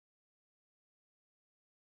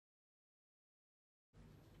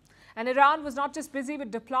And Iran was not just busy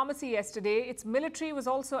with diplomacy yesterday, its military was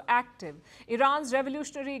also active. Iran's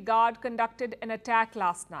Revolutionary Guard conducted an attack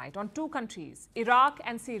last night on two countries, Iraq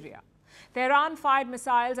and Syria. Tehran fired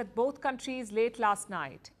missiles at both countries late last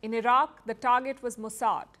night. In Iraq, the target was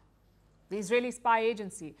Mossad, the Israeli spy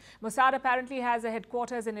agency. Mossad apparently has a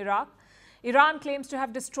headquarters in Iraq. Iran claims to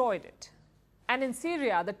have destroyed it. And in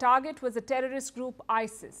Syria, the target was the terrorist group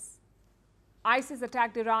ISIS. ISIS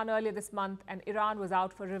attacked Iran earlier this month and Iran was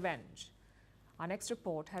out for revenge. Our next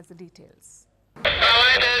report has the details.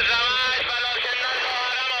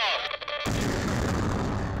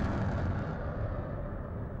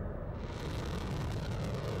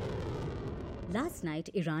 Last night,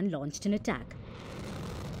 Iran launched an attack.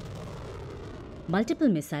 Multiple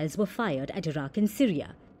missiles were fired at Iraq and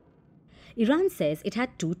Syria. Iran says it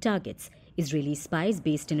had two targets, Israeli spies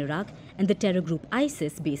based in Iraq and the terror group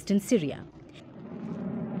ISIS based in Syria.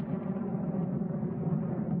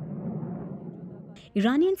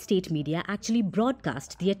 Iranian state media actually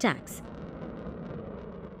broadcast the attacks,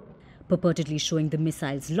 purportedly showing the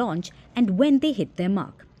missiles' launch and when they hit their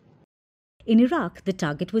mark. In Iraq, the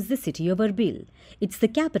target was the city of Erbil. It's the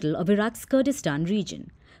capital of Iraq's Kurdistan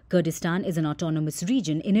region. Kurdistan is an autonomous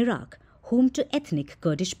region in Iraq, home to ethnic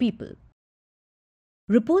Kurdish people.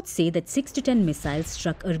 Reports say that 6 to 10 missiles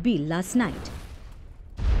struck Erbil last night.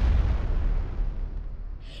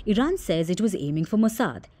 Iran says it was aiming for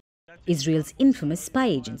Mossad, Israel's infamous spy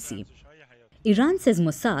agency. Iran says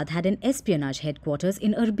Mossad had an espionage headquarters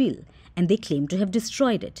in Erbil and they claim to have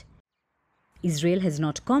destroyed it. Israel has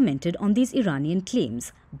not commented on these Iranian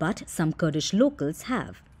claims, but some Kurdish locals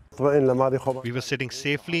have. We were sitting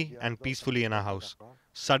safely and peacefully in our house.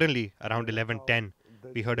 Suddenly, around 11:10,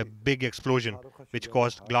 we heard a big explosion which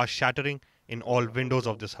caused glass shattering in all windows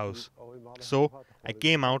of this house. So I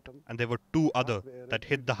came out and there were two other that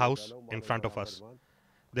hit the house in front of us.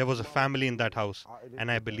 There was a family in that house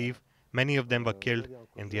and I believe many of them were killed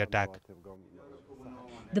in the attack.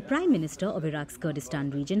 The Prime Minister of Iraq's Kurdistan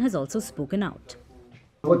region has also spoken out.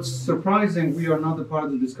 What's surprising, we are not a part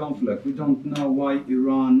of this conflict. We don't know why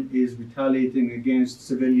Iran is retaliating against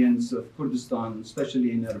civilians of Kurdistan,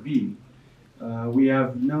 especially in Erbil. We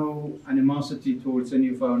have no animosity towards any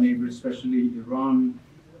of our neighbors, especially Iran.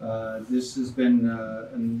 This has been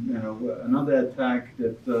another attack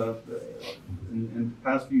that in the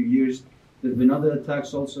past few years, there have been other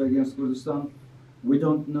attacks also against Kurdistan. We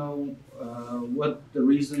don't know what the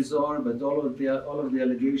reasons are, but all of the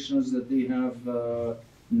allegations that they have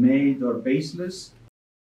made are baseless.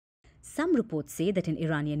 Some reports say that an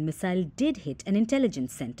Iranian missile did hit an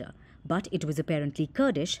intelligence center, but it was apparently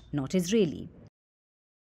Kurdish, not Israeli.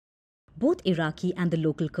 Both Iraqi and the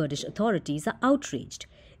local Kurdish authorities are outraged.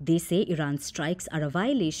 They say Iran's strikes are a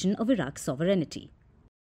violation of Iraq's sovereignty.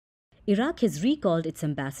 Iraq has recalled its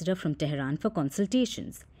ambassador from Tehran for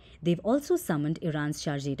consultations. They've also summoned Iran's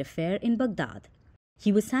chargé d'affaires in Baghdad.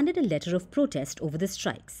 He was handed a letter of protest over the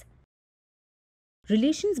strikes.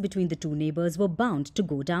 Relations between the two neighbors were bound to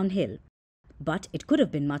go downhill. But it could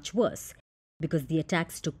have been much worse, because the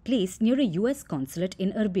attacks took place near a US consulate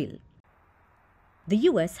in Erbil. The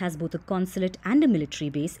US has both a consulate and a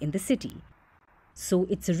military base in the city. So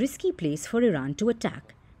it's a risky place for Iran to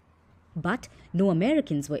attack. But no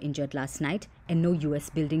Americans were injured last night and no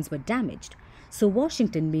US buildings were damaged. So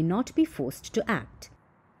Washington may not be forced to act.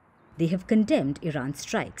 They have condemned Iran's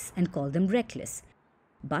strikes and called them reckless.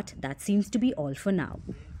 But that seems to be all for now.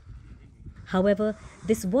 However,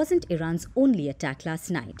 this wasn't Iran's only attack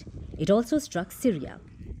last night. It also struck Syria.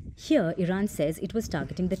 Here, Iran says it was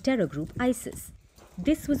targeting the terror group ISIS.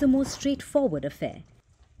 This was a more straightforward affair.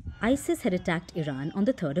 ISIS had attacked Iran on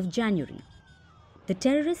the 3rd of January. The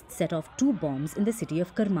terrorists set off 2 bombs in the city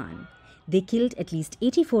of Kerman. They killed at least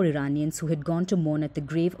 84 Iranians who had gone to mourn at the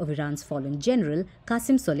grave of Iran's fallen general,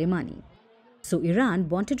 Qasem Soleimani. So Iran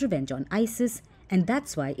wanted revenge on ISIS, and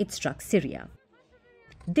that's why it struck Syria.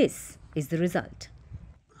 This is the result.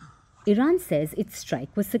 Iran says its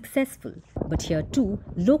strike was successful, but here too,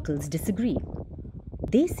 locals disagree.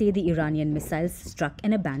 They say the Iranian missiles struck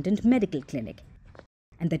an abandoned medical clinic,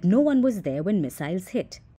 and that no one was there when missiles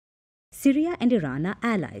hit. Syria and Iran are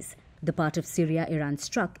allies. The part of Syria Iran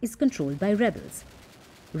struck is controlled by rebels.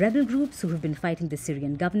 Rebel groups who have been fighting the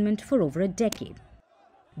Syrian government for over a decade.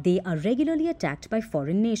 They are regularly attacked by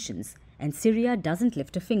foreign nations, and Syria doesn't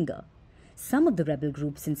lift a finger. Some of the rebel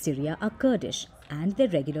groups in Syria are Kurdish, and they're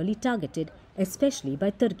regularly targeted, especially by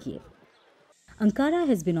Turkey. Ankara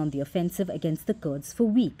has been on the offensive against the Kurds for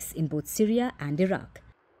weeks in both Syria and Iraq.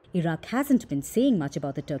 Iraq hasn't been saying much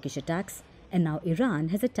about the Turkish attacks, and now Iran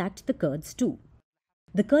has attacked the Kurds too.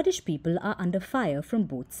 The Kurdish people are under fire from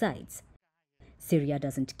both sides. Syria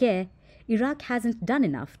doesn't care. Iraq hasn't done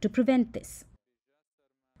enough to prevent this.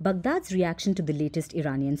 Baghdad's reaction to the latest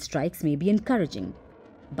Iranian strikes may be encouraging,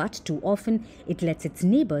 but too often it lets its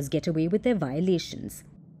neighbors get away with their violations.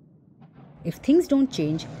 If things don't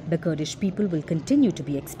change, the Kurdish people will continue to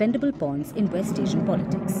be expendable pawns in West Asian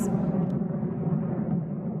politics.